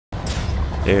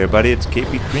Hey everybody, it's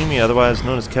KP Creamy, otherwise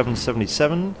known as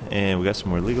Kevin77, and we got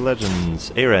some more League of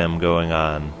Legends Aram going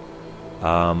on.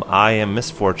 I am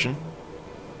Misfortune.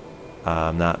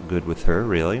 I'm not good with her,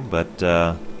 really, but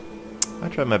I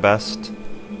tried my best.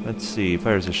 Let's see,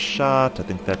 fires a shot, I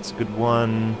think that's a good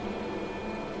one.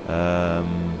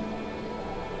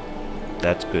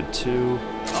 That's good too.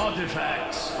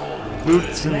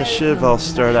 Boots and the Shiv I'll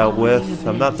start out with.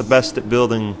 I'm not the best at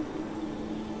building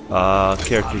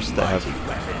characters that have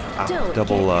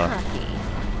double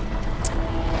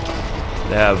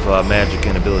they have magic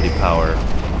and ability power.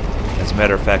 As a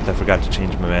matter of fact, I forgot to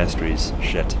change my masteries.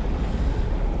 Shit.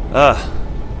 Oh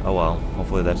well.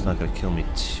 Hopefully that's not gonna kill me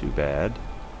too bad.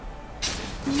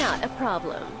 Not a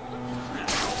problem.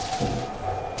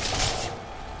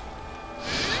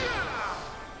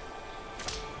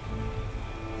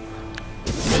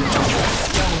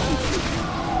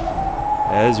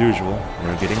 As usual,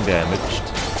 we're getting damaged.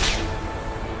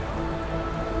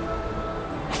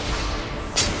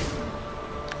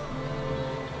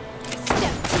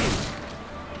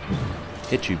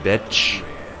 Hit you, bitch.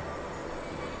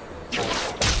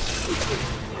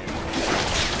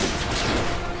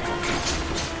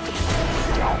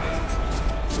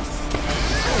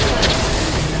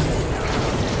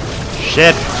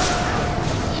 Shit.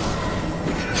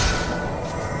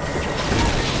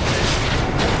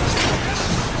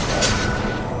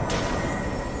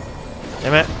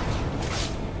 Damn it.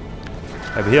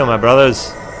 Have a heal, my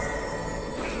brothers.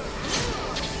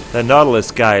 That Nautilus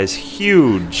guy is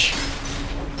huge.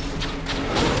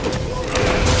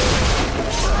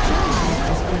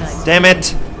 Damn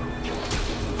it.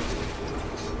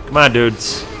 Come on,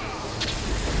 dudes.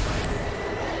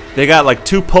 They got like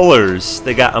two pullers.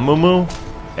 They got Amumu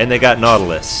and they got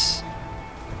Nautilus.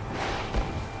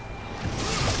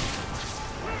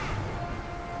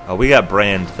 Oh, we got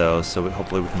Brand though, so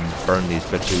hopefully we can burn these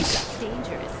bitches.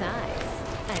 Dangerous eyes.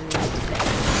 I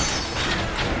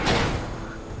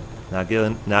like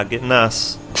that. Not getting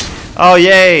us. Oh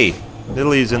yay!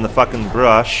 Lily's in the fucking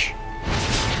brush.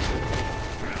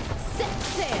 Set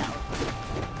sail.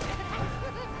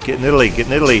 Get Italy, get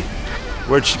Italy.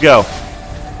 Where'd she go?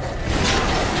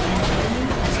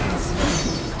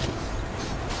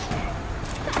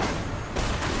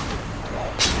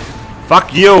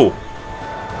 Fuck you!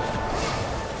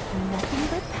 Nothing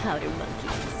but powder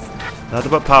monkeys.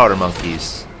 Nothing but powder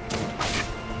monkeys.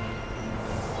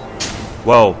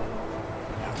 Whoa.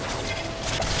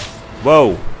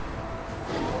 Whoa.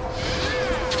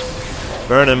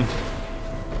 Burn him.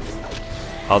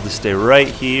 I'll just stay right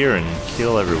here and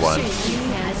kill everyone. An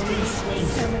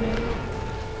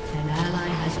ally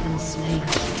has been slain.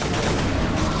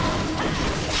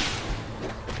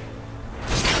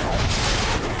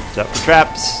 Set for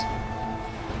traps.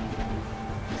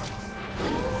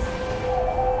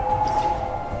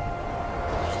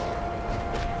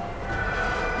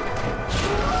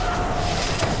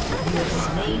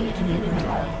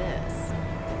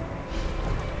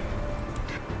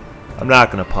 I'm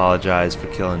not gonna apologize for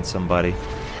killing somebody.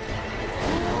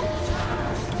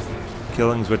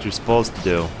 Killing's what you're supposed to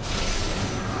do.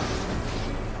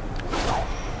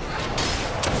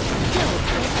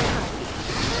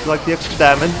 You like the extra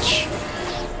damage?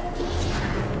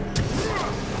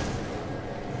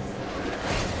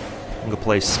 I'm gonna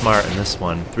play smart in this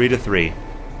one. 3-3.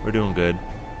 We're doing good.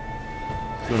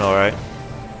 Doing alright.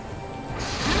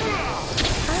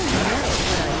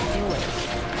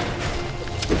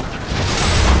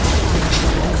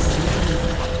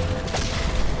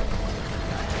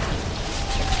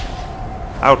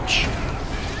 Ouch.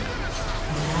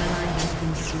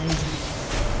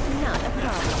 Not a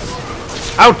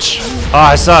problem. Ouch! Oh,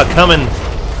 I saw it coming.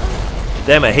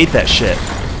 Damn, I hate that shit.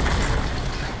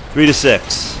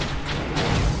 3-6.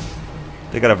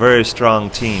 They got a very strong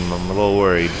team. I'm a little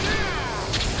worried.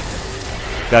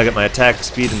 Gotta get my attack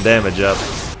speed and damage up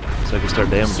so I can start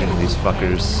damaging these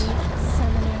fuckers.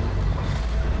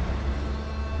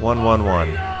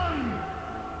 1-1-1.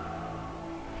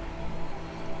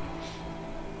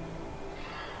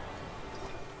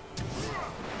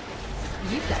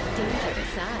 You've got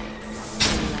dangerous eyes.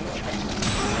 I like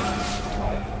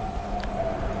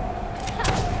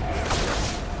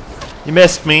that. You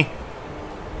missed me.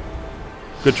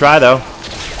 Good try, though.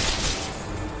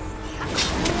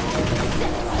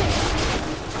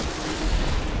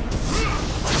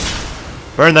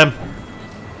 Burn them.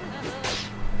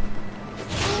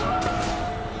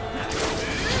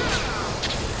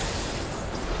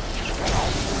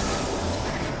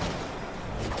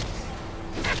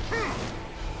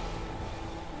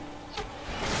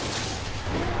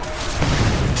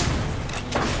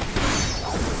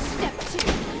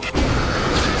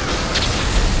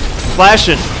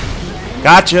 flashing.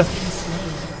 Gotcha.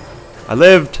 I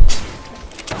lived.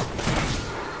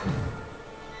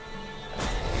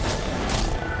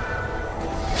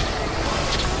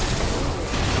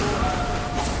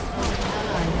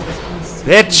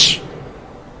 Bitch!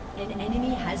 An enemy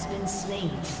has been slain.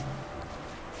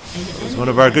 He's one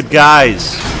of our good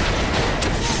guys.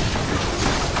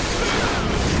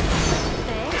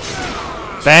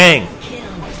 Bang!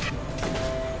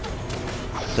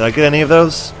 Did I get any of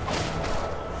those?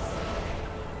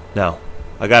 No.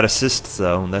 I got assists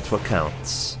though, and that's what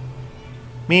counts.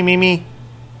 Me.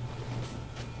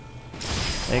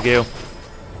 Thank you.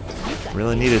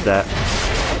 Really needed that.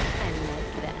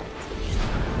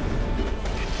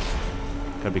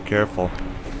 Gotta be careful.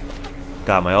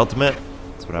 Got my ultimate.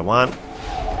 That's what I want.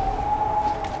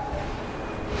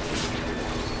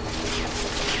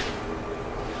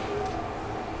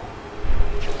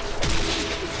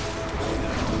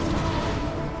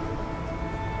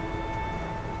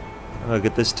 I'm gonna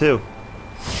get this too.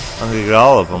 I'm gonna get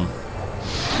all of them.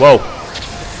 Whoa.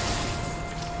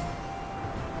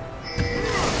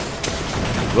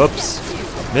 Whoops.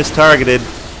 Mistargeted.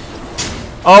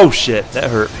 Oh shit, that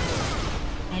hurt.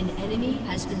 An enemy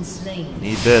has been slain.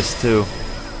 Need this too.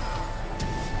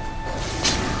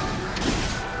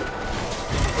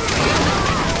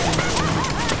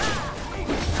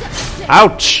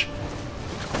 Ouch!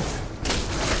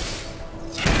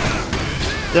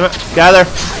 Damn it, gather!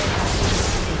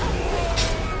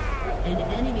 An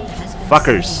enemy has been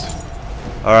Fuckers.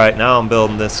 Alright, now I'm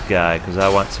building this guy because I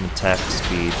want some attack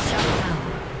speed.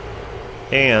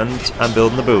 And I'm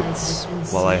building the boots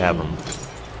while I have them.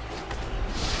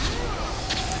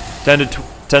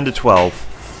 10 to 12.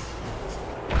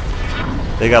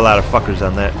 They got a lot of fuckers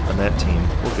on that team.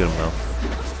 We'll get them though.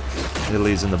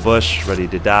 Italy's in the bush, ready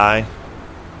to die.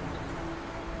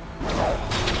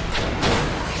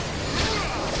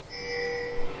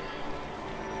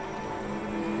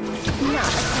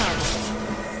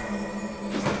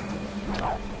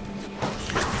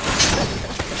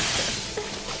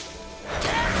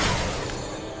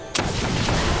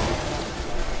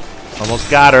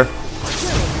 Almost got her.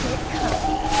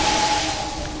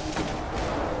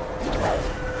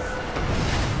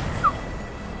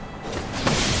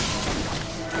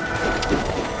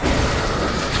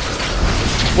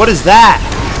 What is that?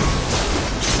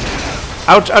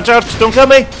 Ouch, ouch, ouch, don't kill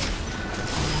me.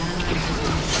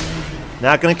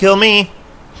 Not gonna kill me.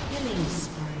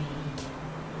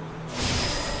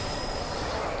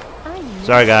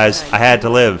 Sorry guys, I had to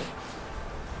live.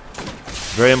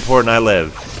 Very important I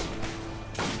live.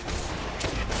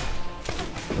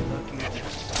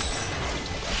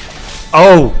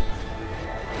 Oh!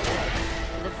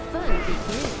 The fun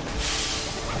begins.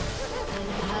 An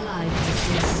ally has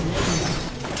been slain.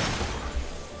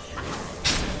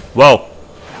 Whoa!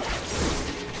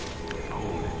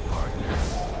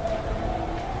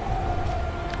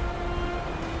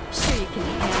 Sure you can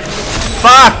have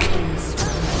Fuck!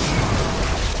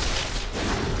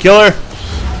 Kill her.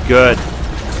 Good.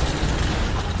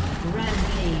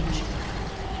 Rampage.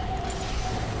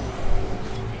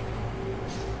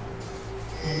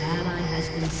 An ally has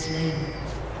been slain.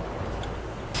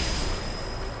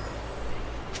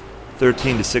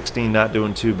 13 to 16, not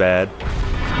doing too bad.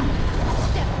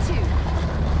 step two.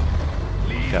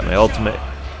 Got my ultimate.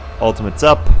 Ultimate's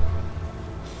up.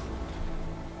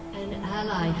 An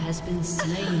ally has been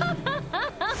slain. An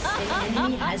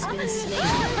enemy has been slain.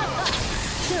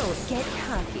 Don't get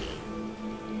cocky.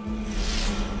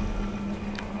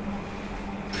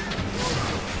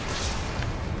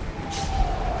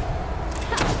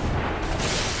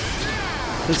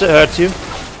 Does it hurt you?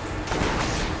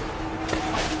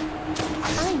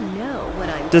 I know what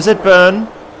I'm Does it burn?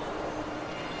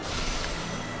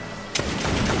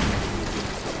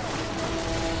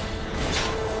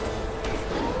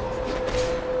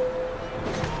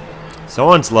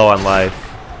 Someone's low on life.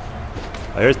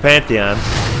 Oh, here's Pantheon.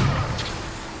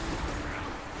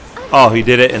 Oh, he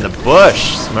did it in the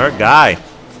bush. Smart guy.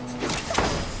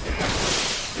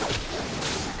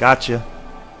 Gotcha.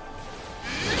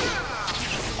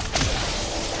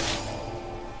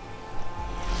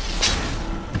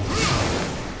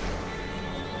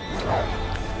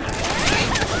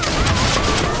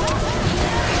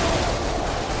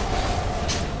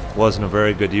 Wasn't a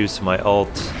very good use of my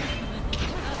ult.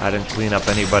 I didn't clean up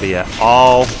anybody at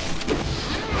all.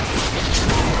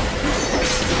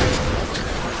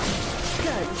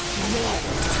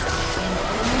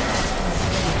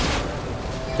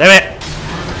 Damn it!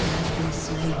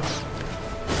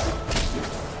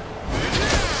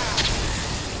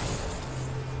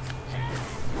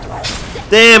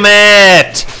 Damn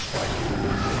it!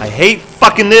 I hate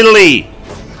fucking Italy.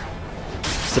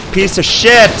 It's a piece of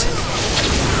shit.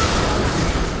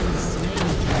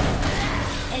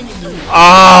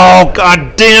 Oh,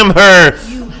 god damn her.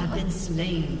 You have been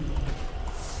slain.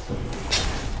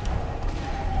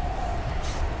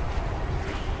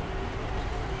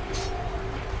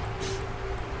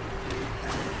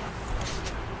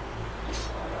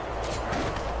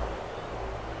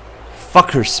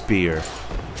 Fuck her spear.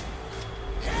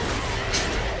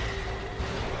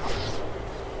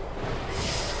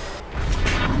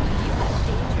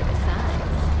 Dangerous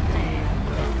eyes.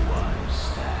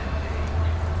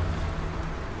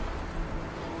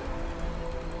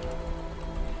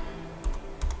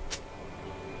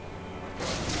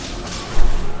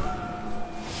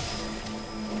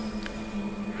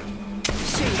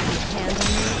 Sure you can handle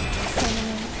me,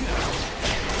 Senator?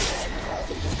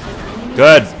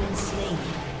 Good. Has been slain.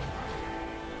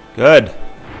 Good.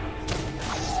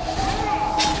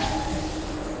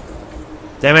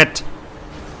 Damn it.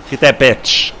 Get that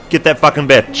bitch. Get that fucking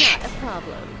bitch. Not a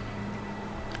problem.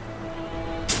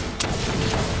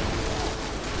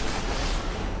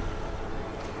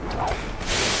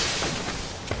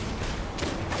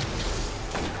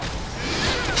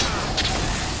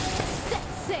 Set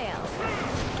sail.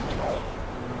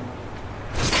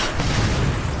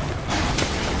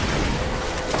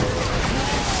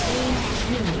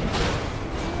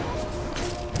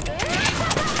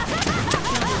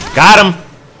 Got him.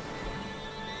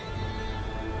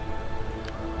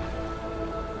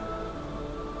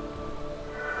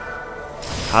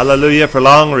 Hallelujah for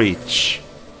long reach.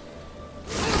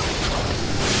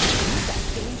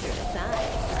 Dangerous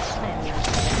eyes.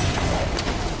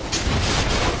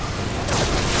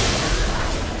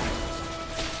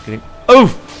 Getting,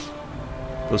 oh!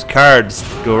 Those cards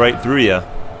go right through you.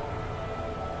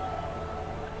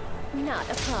 Not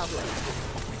a problem.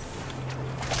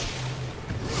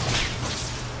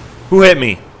 Who hit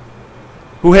me?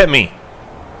 Who hit me?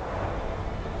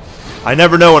 I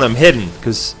never know when I'm hidden,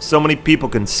 because so many people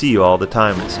can see you all the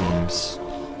time, it seems. No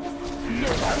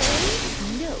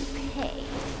pay, no pay.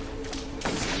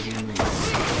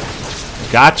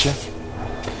 Gotcha.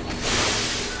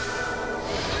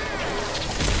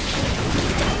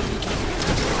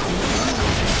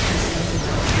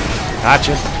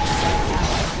 Gotcha.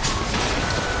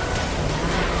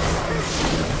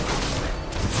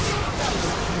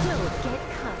 Don't get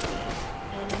cocky.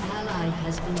 An ally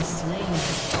has been slain.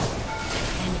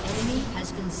 An enemy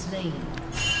has been slain.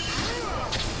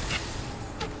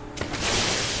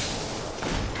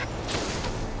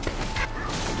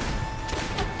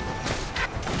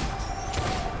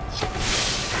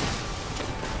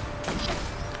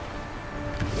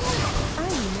 I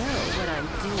know what I'm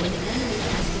An doing. enemy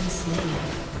has been slain.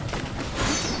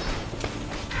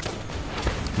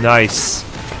 Nice.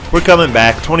 We're coming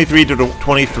back. 23 to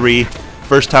 23.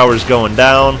 First tower's going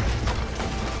down.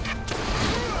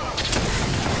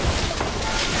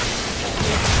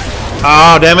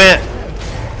 Oh, damn it.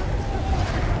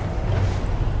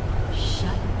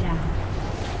 Shut down.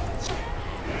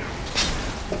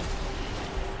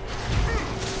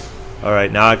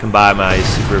 Alright, now I can buy my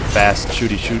super fast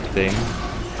shooty shoot thing.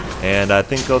 And I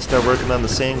think I'll start working on the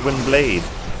Sanguine Blade.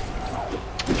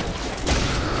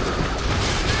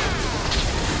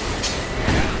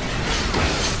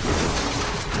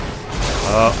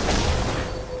 Oh.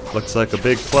 Looks like a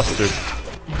big cluster. An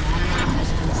ally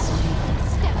has been slain.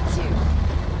 Step two.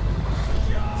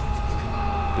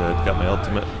 Good, got my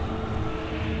ultimate.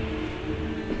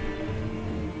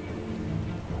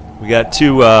 We got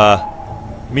two,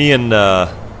 me and,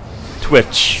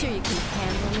 Twitch. Sure you can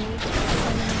handle me,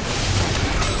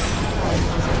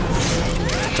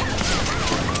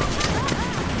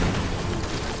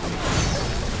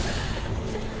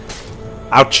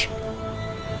 Ouch.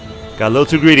 Got a little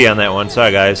too greedy on that one.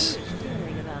 Sorry, guys. Senator?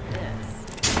 Feeling about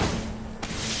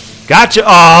this. Gotcha!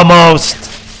 Almost!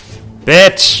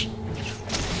 Bitch!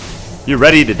 You're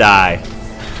ready to die.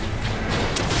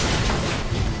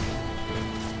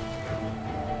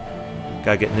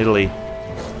 Gotta get in Italy.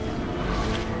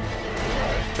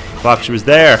 Fuck, she was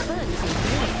there.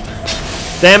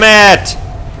 Damn it!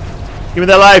 Give me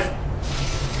that life! An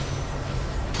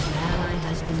ally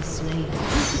has been slain.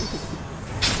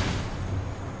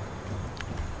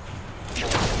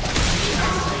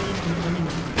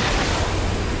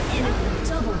 Enemy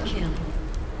double kill.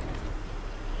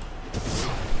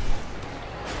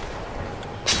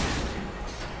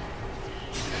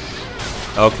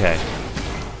 Okay.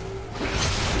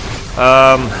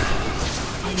 An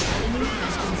enemy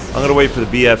has been slain. I'm gonna wait for the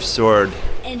BF sword.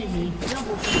 Enemy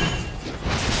double kill. Ace.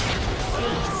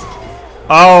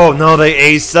 Oh no, they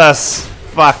ace us!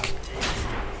 Fuck.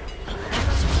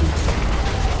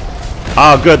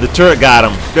 Oh, good. The turret got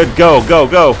him. Good. Go, go,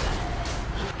 go.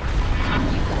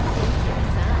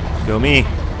 Go me.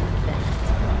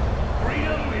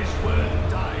 Freedom is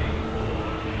worth dying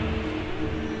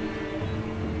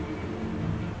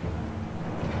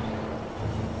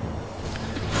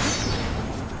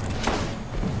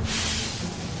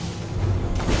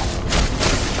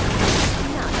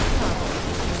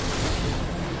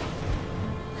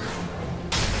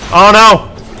Oh no!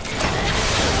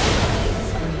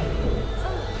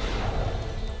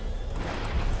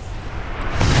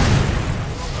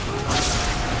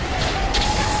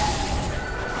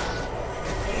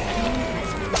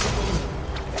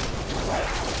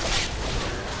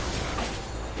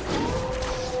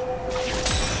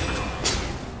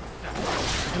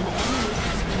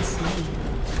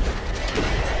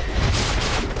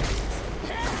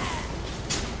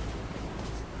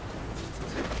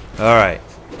 Alright.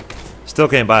 Still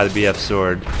can't buy the BF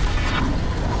sword. Don't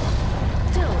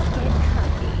get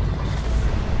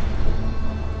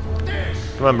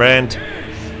cocky. Come on, Brand.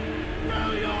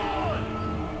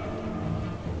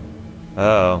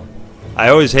 Uh-oh. I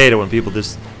always hate it when people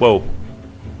just... Whoa.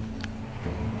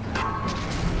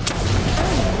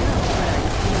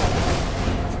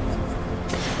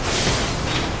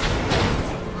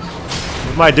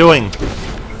 What am I doing?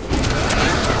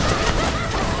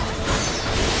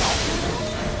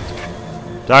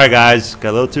 Sorry guys, got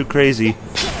a little too crazy.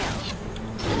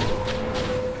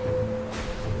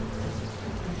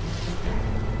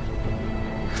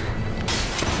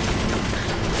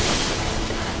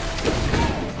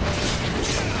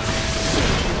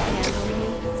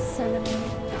 Son of a...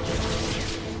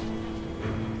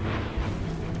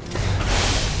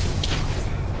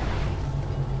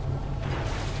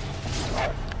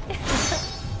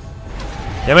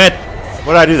 Damn it!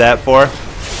 What did I do that for?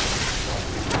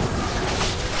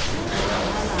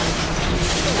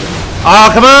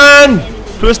 Oh, come on!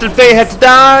 Twisted Fate had to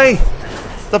die!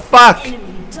 The fuck?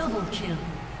 Enemy double kill.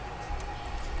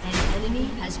 An enemy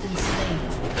has been slain.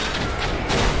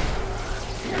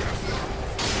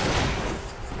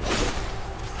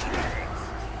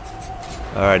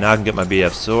 Alright, now I can get my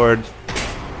BF sword.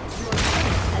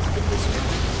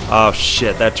 Oh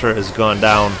shit, that turret has gone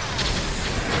down.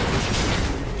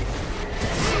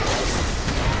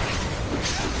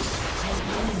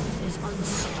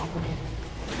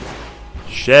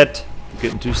 Shit,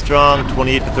 getting too strong.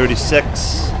 28 to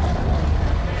 36.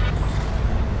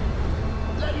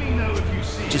 Let me know if you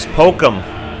see Just poke him.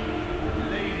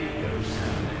 Lady Ghost.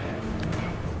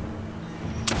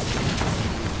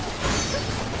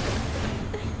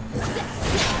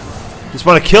 Just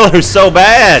want to kill her so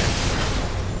bad.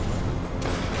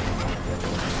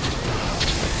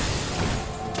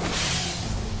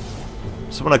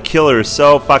 Just want to kill her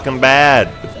so fucking bad.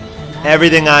 With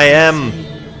everything I am.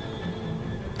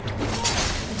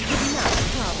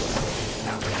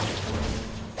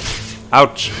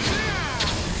 Ouch.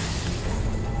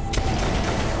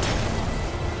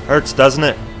 Hurts, doesn't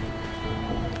it?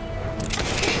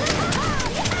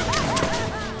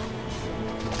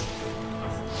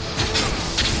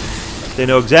 They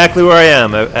know exactly where I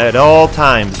am at all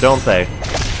times, don't they?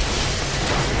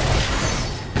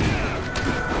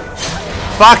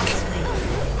 Fuck!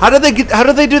 How did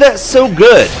they do that so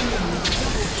good?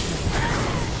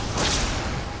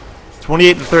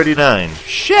 28 to 39.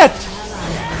 Shit!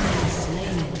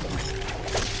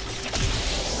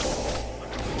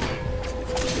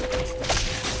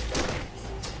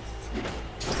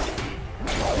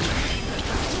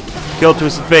 Kill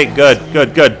Twisted Fate. Good,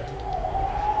 good, good. An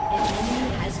enemy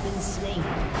has been slain.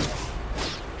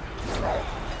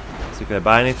 See if I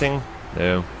buy anything.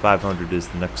 No, 500 is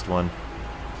the next one.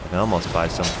 I can almost buy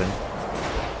something.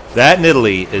 That in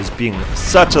Italy is being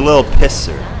such a little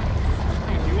pisser.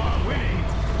 You are winning.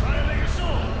 Try to make a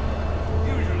sword.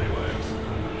 Usually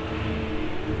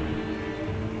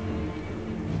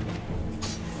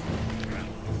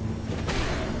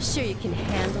works. Sure you can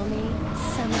handle me,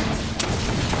 son of a...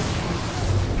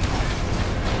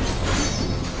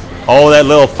 Oh, that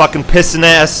little fucking pissing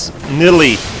ass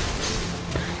Nidley.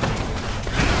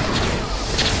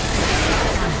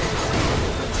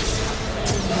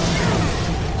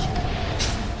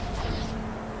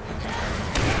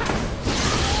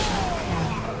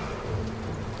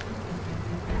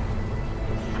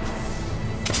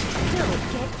 Don't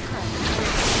get cocky.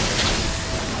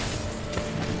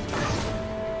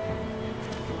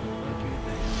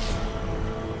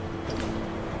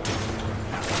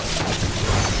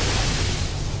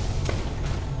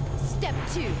 Step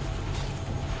 2.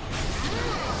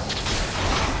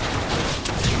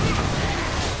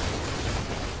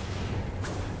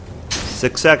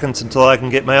 6 seconds until I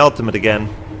can get my ultimate again. I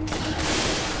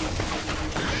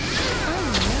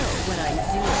know what I'm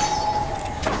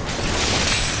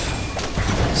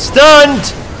doing.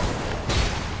 Stunned!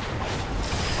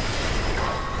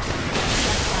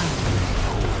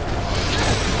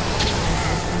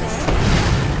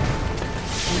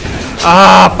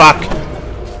 Ah, fuck!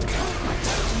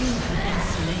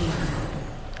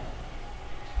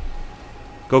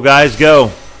 Go, guys,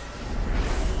 go!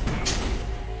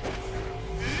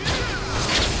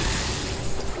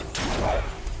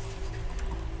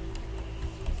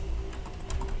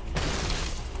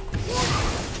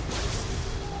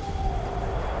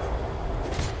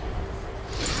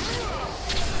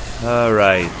 All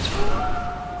right.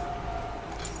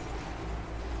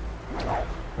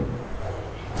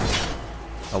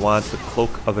 I want the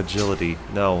cloak of agility.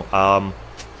 No, An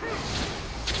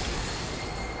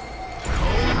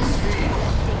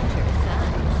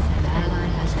ally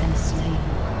has been slain.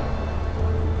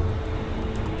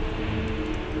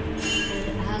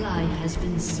 An ally has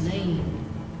been slain.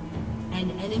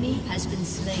 An enemy has been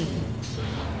slain.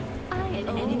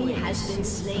 An enemy has been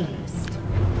slain.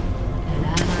 An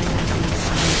ally has been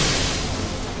slain.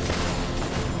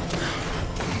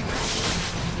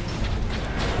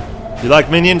 you like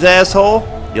minions, asshole?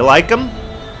 You like them?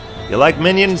 You like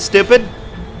minions, stupid?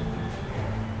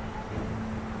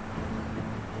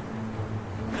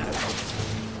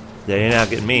 Yeah, you're not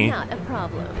getting me. Not a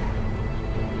problem.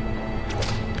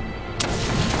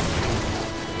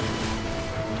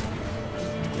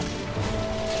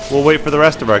 We'll wait for the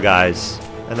rest of our guys,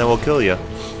 and then we'll kill you.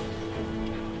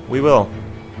 We will.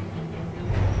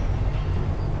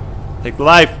 Take the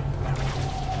life.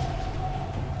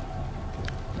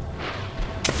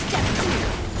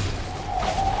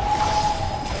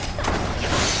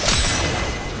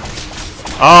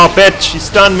 Oh, bitch, she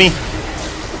stunned me.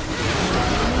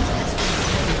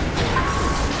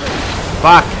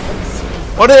 Fuck.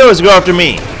 What do they always go after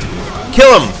me?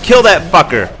 Kill him. Kill that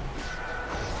fucker.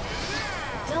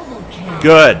 Double kill.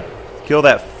 Good. Kill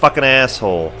that fucking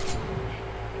asshole.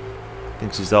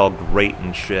 Thinks he's all great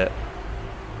and shit.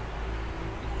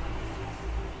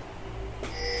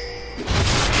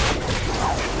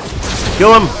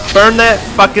 Kill him. Burn that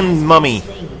fucking mummy.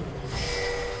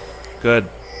 Good.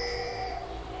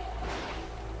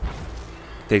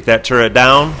 Take that turret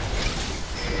down.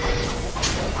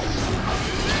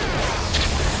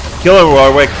 Kill her,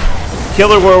 Warwick.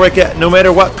 Kill her, Warwick, at no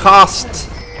matter what cost.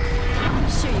 I'm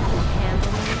sure you can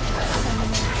handle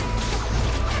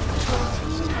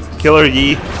me. Kill her,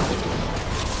 ye.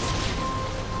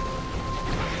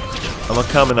 I'm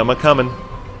a-coming, I'm a-coming.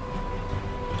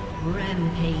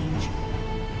 Rampage.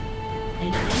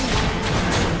 An enemy has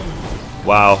been slain.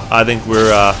 Wow, I think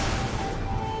we're, I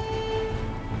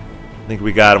think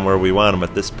we got him where we want him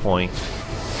at this point.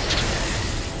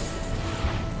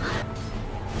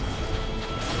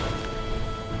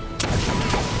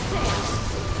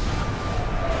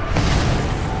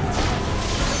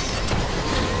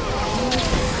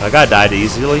 I got died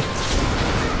easily.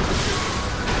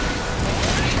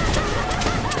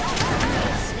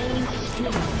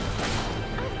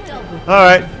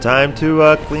 Alright, time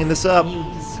to clean this up.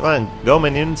 Come on, go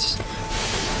minions.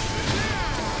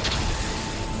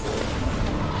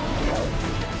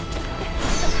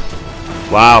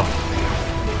 Wow.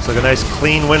 Looks like a nice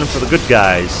clean win for the good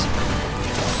guys.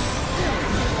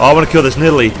 Oh, I want to kill this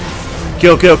Nidalee.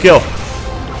 Kill, kill, kill.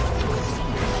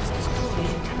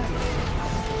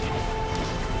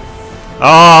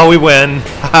 Oh, we win.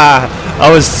 I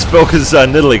was focused on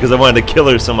Nidalee because I wanted to kill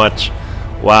her so much.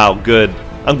 Wow, good.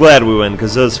 I'm glad we win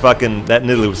because that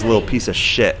Nidalee was a little piece of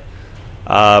shit.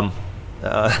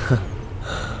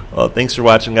 Well, thanks for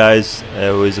watching, guys. I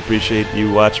always appreciate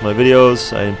you watching my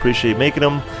videos. I appreciate making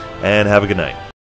them, and have a good night.